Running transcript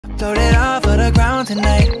floated off of the ground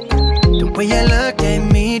tonight. The way you look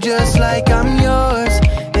at me just like I'm yours,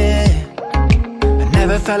 yeah. I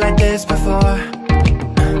never felt like this before.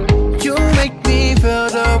 You make me feel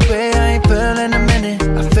the way I ain't feel in a minute.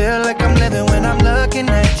 I feel like I'm living when I'm looking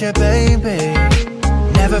at you, baby.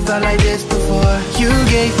 Never felt like this before. You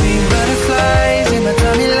gave me butterflies in my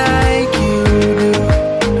tummy like you do.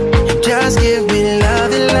 You just give me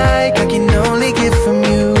love and like I can only get from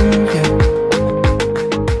you, yeah.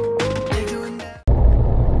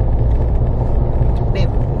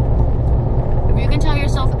 Babe, if you can tell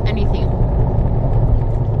yourself anything,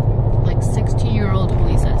 like 16-year-old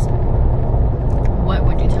Ulises, what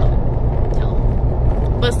would you tell him?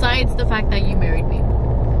 Besides the fact that you married me.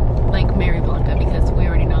 Like Mary Blanca, because we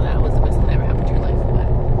already know that was the best thing that ever happened to your life. But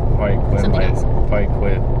Probably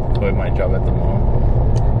quit my job at the mall.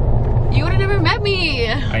 You would have never met me.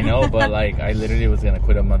 I know, but like I literally was gonna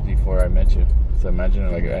quit a month before I met you. So imagine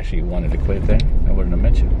if I actually wanted to quit then, I wouldn't have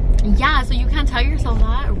met you. Yeah, so you can't tell yourself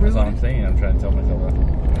that. Rude. That's all I'm saying. I'm trying to tell myself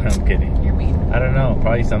that. I'm kidding. You're mean. I don't know.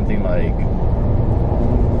 Probably something like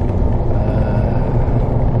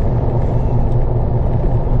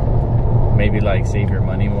maybe like save your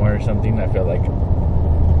money more or something. I feel like,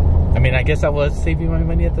 I mean, I guess I was saving my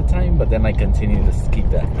money at the time, but then I continue to keep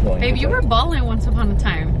that going. Babe, you were balling once upon a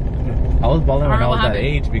time. I was balling when I was that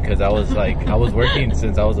age because I was like, I was working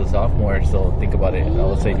since I was a sophomore, so think about it. I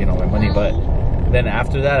was saving all my money, but then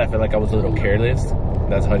after that, I feel like I was a little careless.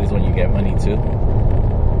 That's how it is when you get money too.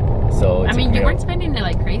 So I mean, you weren't spending it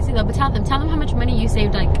like crazy though, but tell them how much money you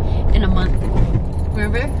saved like in a month.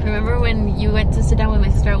 Remember when you went to sit down with my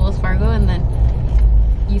sister at Wells Fargo and then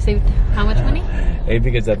you saved how much money? Hey,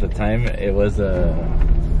 because at the time it was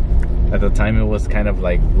kind of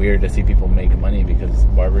like weird to see people make money because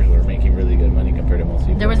barbers were making really good money compared to most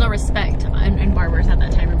people. There was no respect in barbers at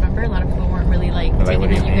that time. Remember, a lot of people weren't really like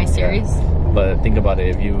taking you guys serious. Yeah. But think about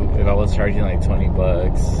it, if I was charging like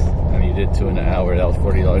 $20 and you did 2 an hour, that was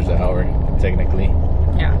 $40 an hour technically.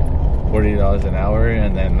 Yeah. $40 an hour,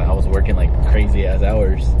 and then I was working like crazy ass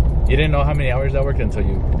hours. You didn't know how many hours I worked until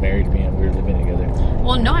you married me and we were living together.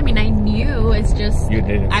 Well, no, I mean, I knew. It's just you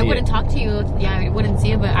didn't. I wouldn't talk to you. Yeah, I wouldn't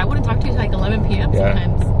see it, but I wouldn't talk to you till like 11 p.m.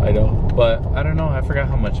 sometimes. I know, but I don't know. I forgot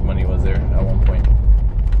how much money was there at one point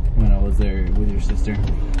when I was there with your sister.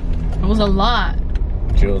 It was a lot.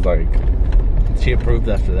 She was like, she approved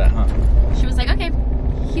after that, huh? She was like, okay,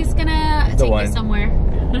 he's gonna take me somewhere.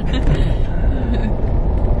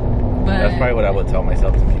 But that's probably what I would tell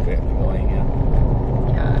myself to keep it going, yeah.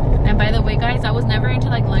 And by the way, guys, I was never into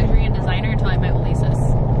like luxury and designer until I met Ulises.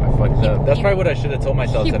 I fucked up. That's probably what I should have told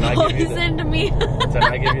myself. He poisoned me. Then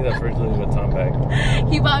I give you the first Louis Vuitton bag.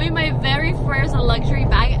 He bought me my very first luxury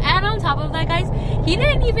bag, and on top of that, guys, he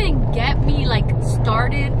didn't even get me like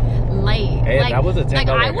started late. Hey, like, that was a $10 like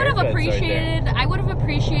I would have appreciated. I would have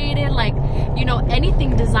appreciated like, you know,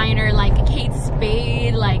 anything designer like Kate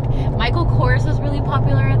Spade, like Michael Kors was really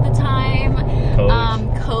popular at the time.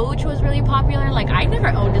 Coach was really popular. Like I never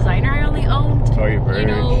owned designer. I only owned Tory Burch. You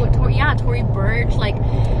know, Tory Burch. Like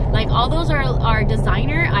all those are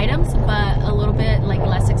designer items, but a little bit like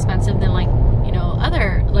less expensive than like, you know,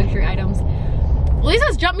 other luxury items.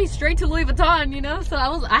 Lisa's jumped me straight to Louis Vuitton, you know, so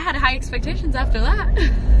I had high expectations after that.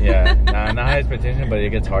 Yeah, not high expectations, but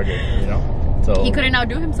it gets harder, you know. So he couldn't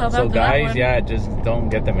outdo himself. So after guys, that one. yeah, just don't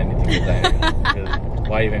get them anything designer.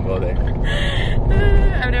 Why even go there?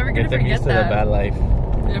 I'm never gonna get them forget used to that. the bad life.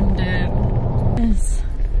 I'm dead. Yes.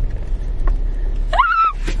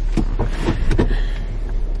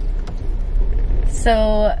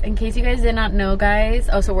 So, in case you guys did not know, guys,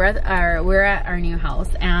 so we're at our new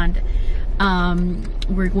house, and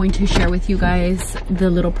we're going to share with you guys the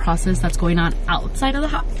little process that's going on outside of the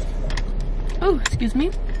house. Oh, excuse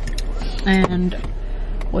me. And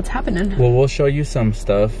what's happening. Well, we'll show you some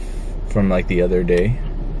stuff from like the other day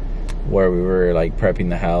where we were like prepping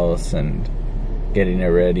the house and getting it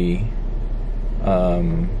ready.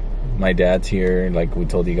 My dad's here, like we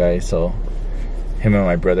told you guys, so him and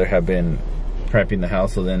my brother have been prepping the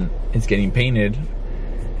house, so then it's getting painted,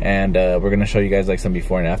 and we're gonna show you guys like some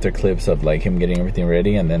before and after clips of like him getting everything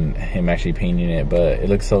ready and then him actually painting it. But it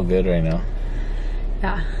looks so good right now.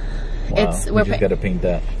 Yeah. Wow. We just gotta paint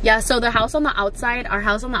that. Yeah, so the house on the outside, our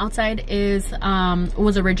house on the outside is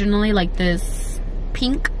was originally like this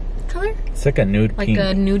pink color. It's like a nude like pink.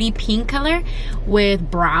 a nudie pink color with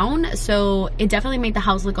brown. So it definitely made the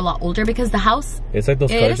house look a lot older because the house, it's like those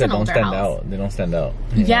colors that don't stand house. out. They don't stand out.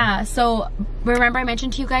 Yeah. So remember I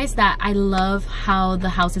mentioned to you guys that I love how the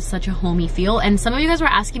house is such a homey feel, and some of you guys were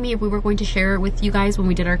asking me if we were going to share with you guys when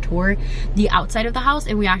we did our tour the outside of the house,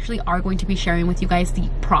 and we actually are going to be sharing with you guys the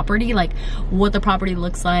property, like what the property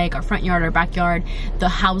looks like, our front yard, our backyard, the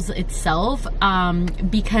house itself,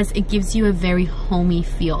 because it gives you a very homey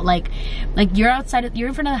feel. Like you're outside, you're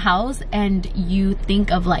in front of the house and you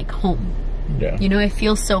think of like home. Yeah. You know, it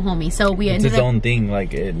feels so homey. So we it's its own thing.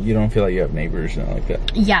 Like you don't feel like you have neighbors and like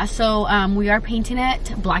that. Yeah. So we are painting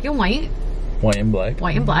it black and white. White and black.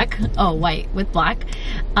 White and black. Oh, white with black.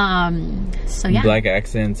 So yeah. Black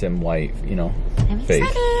accents and white, you know, I'm face.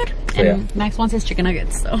 excited. So, and yeah. Max wants his chicken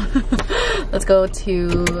nuggets. So let's go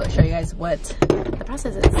to show you guys what the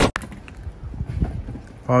process is.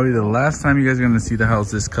 Probably the last time you guys are gonna see the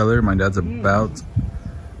house this color. My dad's about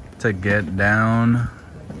to get down.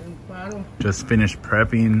 Just finished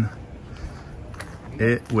prepping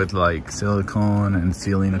it with like silicone and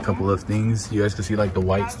sealing a couple of things. You guys can see like the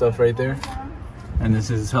white stuff right there. And this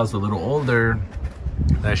is his house a little older.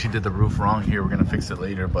 They actually did the roof wrong here. We're gonna fix it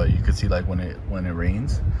later, but you can see like when it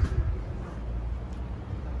rains,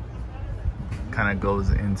 kind of goes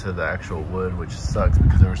into the actual wood, which sucks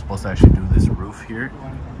because they were supposed to actually do this roof here,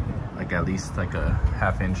 like at least like a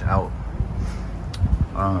 ½ inch out.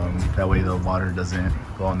 That way the water doesn't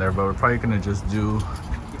go on there, but we're probably gonna just do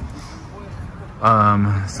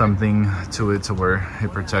something to it to where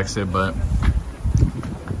it protects it. But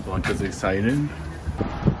Blanca's excited.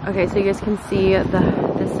 Okay, so you guys can see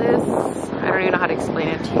this is, I don't even know how to explain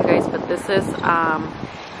it to you guys, but this is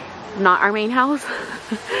not our main house.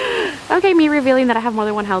 Okay, me revealing that I have more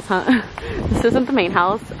than one house, huh? This isn't the main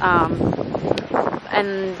house,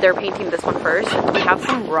 and they're painting this one first. We have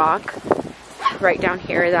some rock right down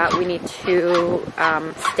here that we need to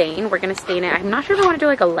stain. We're gonna stain it. I'm not sure if we want to do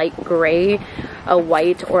like a light gray, a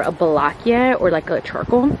white, or a black yet, or like a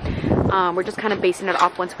charcoal. We're just kind of basing it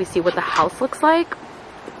off once we see what the house looks like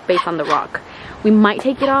based on the rock. We might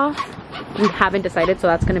take it off. We haven't decided, so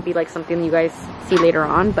that's gonna be like something you guys see later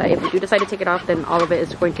on. But if we do decide to take it off, then all of it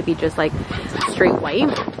is going to be just like straight white.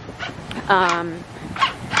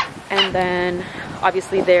 And then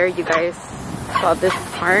obviously there you guys saw this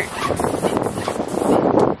part.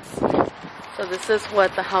 So this is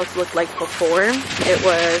what the house looked like before. It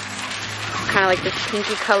was kind of like this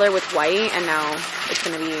pinky color with white, and now it's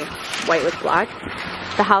going to be white with black.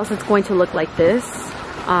 The house is going to look like this.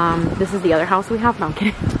 This is the other house we have. No, I'm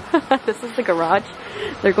kidding. This is the garage.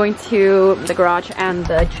 They're going to the garage and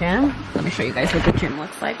the gym. Let me show you guys what the gym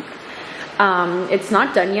looks like. It's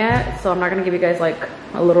not done yet, so I'm not going to give you guys like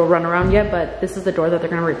a little run around yet, but this is the door that they're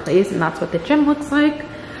going to replace, and that's what the gym looks like.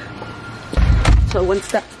 So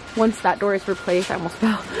once that door is replaced, I almost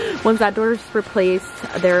fell. Once that door is replaced,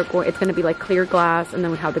 it's going to be like clear glass, and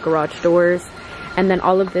then we have the garage doors. And then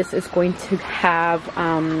all of this is going to have,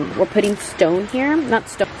 we're putting stone here, not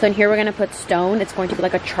stone. So in here we're gonna put stone. It's going to be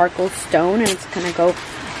like a charcoal stone, and it's gonna go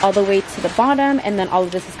all the way to the bottom. And then all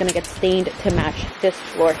of this is gonna get stained to match this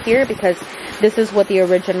floor here, because this is what the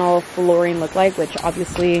original flooring looked like, which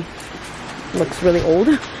obviously looks really old.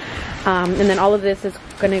 And then all of this is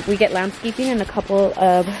we get landscaping in a couple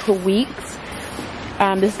of weeks.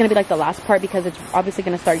 This is going to be like the last part because it's obviously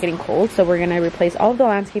going to start getting cold. So we're going to replace all of the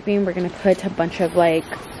landscaping. We're going to put a bunch of like,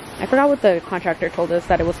 I forgot what the contractor told us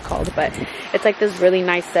that it was called, but it's like this really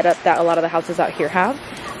nice setup that a lot of the houses out here have.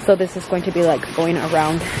 So this is going to be like going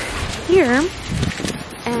around here.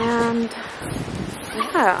 And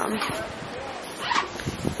yeah,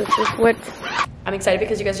 so this is what I'm excited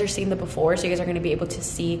because you guys are seeing the before. So you guys are going to be able to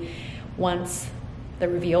see once the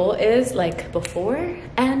reveal is like before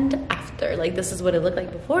and after. Like this is what it looked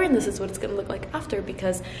like before, and this is what it's gonna look like after,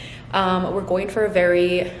 because we're going for a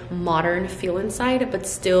very modern feel inside, but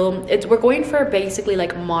still we're going for basically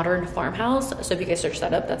like modern farmhouse. So if you guys search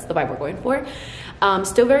that up, that's the vibe we're going for.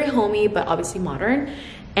 Still very homey, but obviously modern.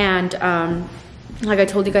 And like I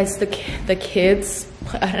told you guys, the kids,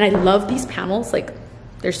 and I love these panels, like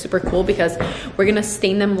they're super cool because we're gonna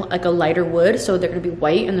stain them like a lighter wood, so they're gonna be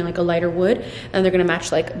white and then like a lighter wood, and they're gonna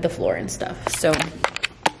match like the floor and stuff. So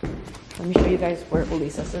let me show you guys where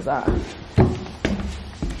Ulises is at.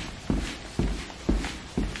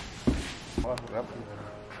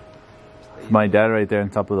 My dad right there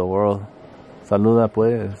on top of the world. Saluda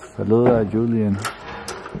pues, saluda Julian.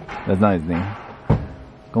 That's not his name.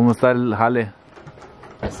 ¿Cómo está el jale?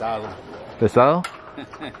 Pesado. ¿Pesado?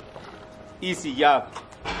 Easy job.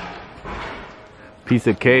 Piece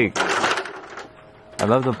of cake. I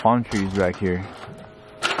love the palm trees back here.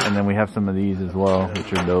 And then we have some of these as well,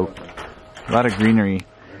 which are dope. A lot of greenery.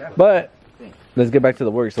 But let's get back to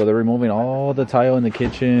the work. So they're removing all the tile in the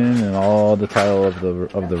kitchen and all the tile of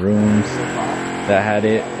the rooms that had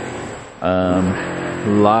it.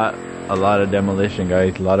 A lot of demolition,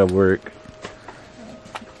 guys. A lot of work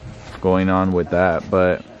going on with that.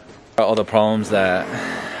 But all the problems that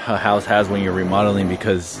a house has when you're remodeling,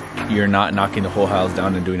 because you're not knocking the whole house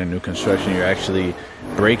down and doing a new construction. You're actually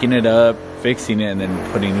breaking it up, fixing it, and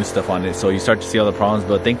then putting new stuff on it. So you start to see all the problems.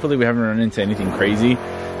 But thankfully we haven't run into anything crazy.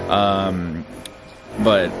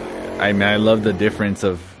 But I mean, I love the difference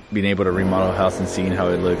of being able to remodel a house and seeing how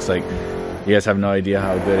it looks. Like, you guys have no idea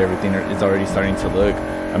how good everything is already starting to look.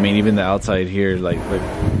 I mean, even the outside here, like, look,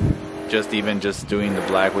 just doing the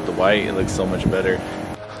black with the white, it looks so much better.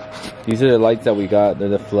 These are the lights that we got. They're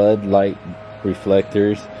the flood light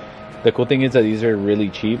reflectors. The cool thing is that these are really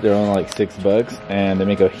cheap. They're only like $6, and they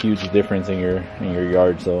make a huge difference in your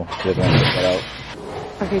yard. So you're gonna check that out.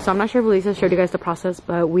 Okay, so I'm not sure if Lisa showed you guys the process,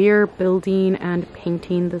 but we're building and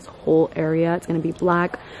painting this whole area. It's gonna be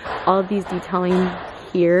black. All of these detailing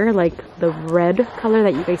here, like the red color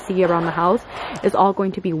that you guys see around the house, is all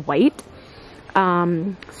going to be white.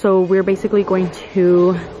 So we're basically going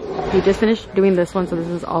to, we just finished doing this one, so this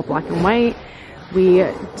is all black and white. We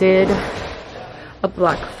did a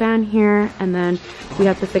black fan here, and then we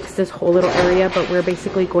have to fix this whole little area, but we're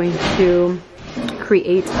basically going to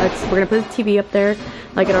create we're gonna put a TV up there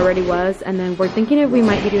like it already was, and then we're thinking if we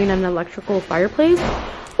might be doing an electrical fireplace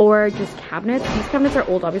or just cabinets. These cabinets are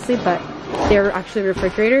old obviously, but they're actually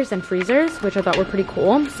refrigerators and freezers, which I thought were pretty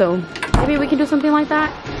cool. So maybe we can do something like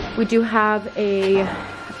that. We do have a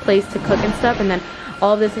place to cook and stuff, and then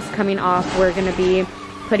all of this is coming off. We're gonna be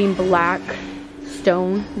putting black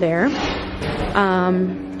stone there.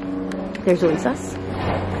 There's Elisa's.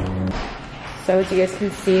 So as you guys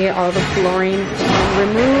can see, all the flooring is being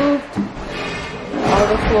removed. All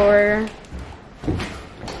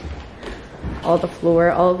the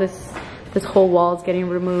floor, all this whole wall is getting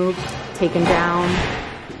removed, taken down.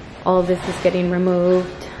 All of this is getting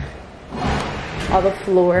removed. All the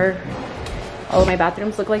floor. All of my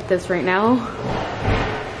bathrooms look like this right now.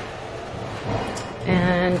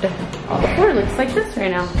 And all the floor looks like this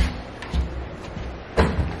right now. So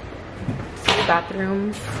the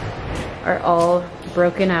bathrooms are all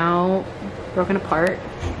broken apart.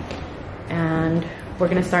 And we're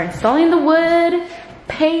gonna start installing the wood,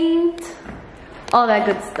 paint, all that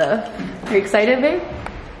good stuff. Are you excited, babe?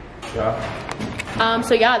 Yeah.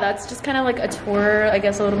 So yeah, that's just kind of like a tour, I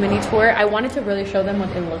guess a little mini tour. I wanted to really show them what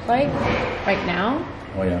it looked like right now.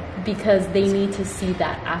 Oh yeah. Because they need to see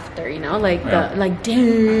that after, you know, like yeah.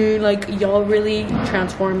 Dang, like y'all really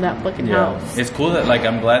transformed that fucking house. It's cool that, like,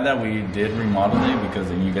 I'm glad that we did remodel it, because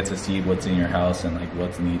then you get to see what's in your house and like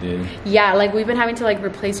what's needed. Yeah, like we've been having to like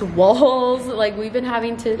replace walls, like we've been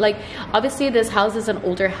having to, like, obviously this house is an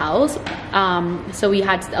older house, so we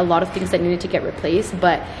had a lot of things that needed to get replaced,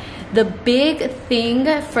 but the big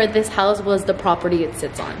thing for this house was the property it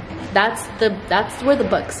sits on. That's where the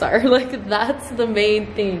bucks are. Like, that's the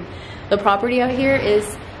main thing. The property out here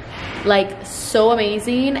is like so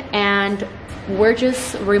amazing, and we're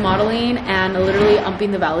just remodeling and literally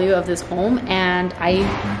upping the value of this home, and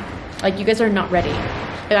like, you guys are not ready.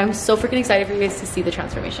 And I'm so freaking excited for you guys to see the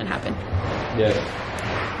transformation happen. Yes.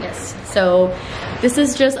 So this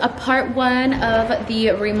is just a part 1 of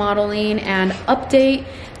the remodeling and update.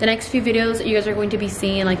 The next few videos, you guys are going to be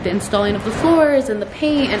seeing like the installing of the floors and the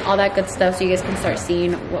paint and all that good stuff, so you guys can start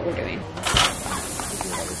seeing what we're doing.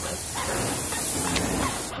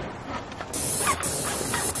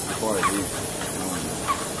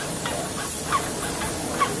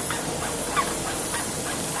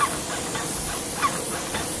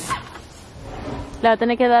 ¿Le va a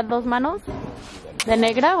tener que dar 2 manos? ¿De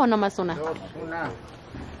negra o nomás una? Una.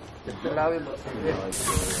 De este lado y el otro.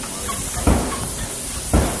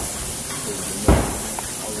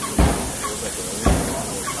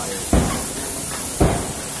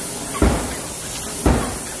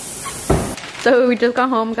 So we just got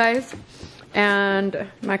home, guys, and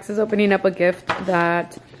Max is opening up a gift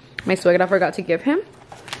that my suegra forgot to give him.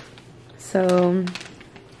 So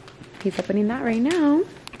he's opening that right now.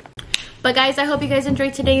 But guys, I hope you guys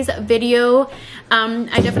enjoyed today's video.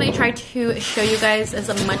 I definitely tried to show you guys as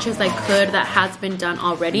much as I could that has been done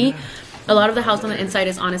already. A lot of the house on the inside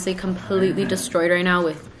is honestly completely destroyed right now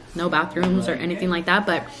with no bathrooms or anything like that.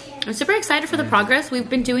 But I'm super excited for the progress. We've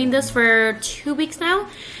been doing this for 2 weeks now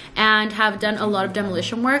and have done a lot of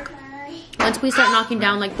demolition work. Once we start knocking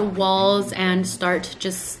down like the walls and start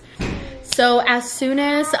just So as soon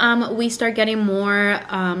as we start getting more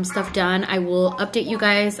stuff done, I will update you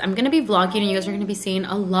guys. I'm gonna be vlogging and you guys are gonna be seeing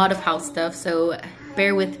a lot of house stuff, so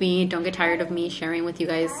bear with me. Don't get tired of me sharing with you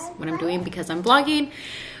guys what I'm doing because I'm vlogging.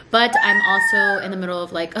 But I'm also in the middle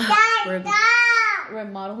of like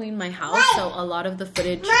remodeling my house, so a lot of the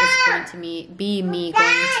footage is going to be me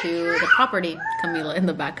going to the property. Camila in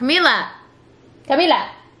the back. Camila,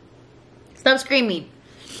 stop screaming.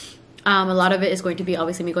 A lot of it is going to be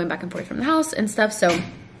obviously me going back and forth from the house and stuff, so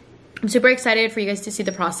I'm super excited for you guys to see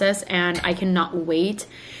the process, and I cannot wait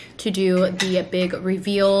to do the big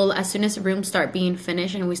reveal. As soon as the rooms start being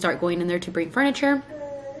finished and we start going in there to bring furniture,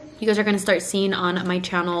 you guys are going to start seeing on my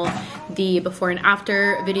channel the before and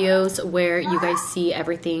after videos where you guys see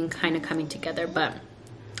everything kind of coming together. But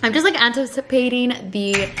I'm just like anticipating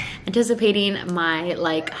my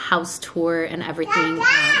like house tour and everything,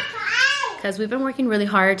 because we've been working really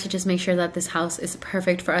hard to just make sure that this house is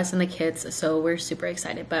perfect for us and the kids, so we're super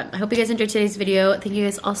excited. But I hope you guys enjoyed today's video. Thank you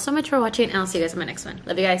guys all so much for watching, and I'll see you guys in my next one.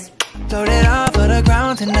 Love you guys. Throw it off of the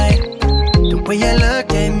ground tonight. The way you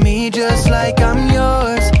look at me just like I'm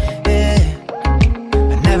yours, yeah.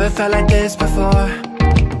 I never felt like this before.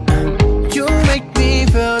 You make me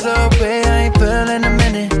feel the way I ain't feel in a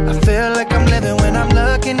minute. I feel like I'm living when I'm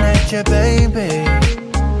looking at you, baby.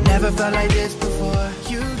 Never felt like this before.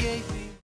 You gave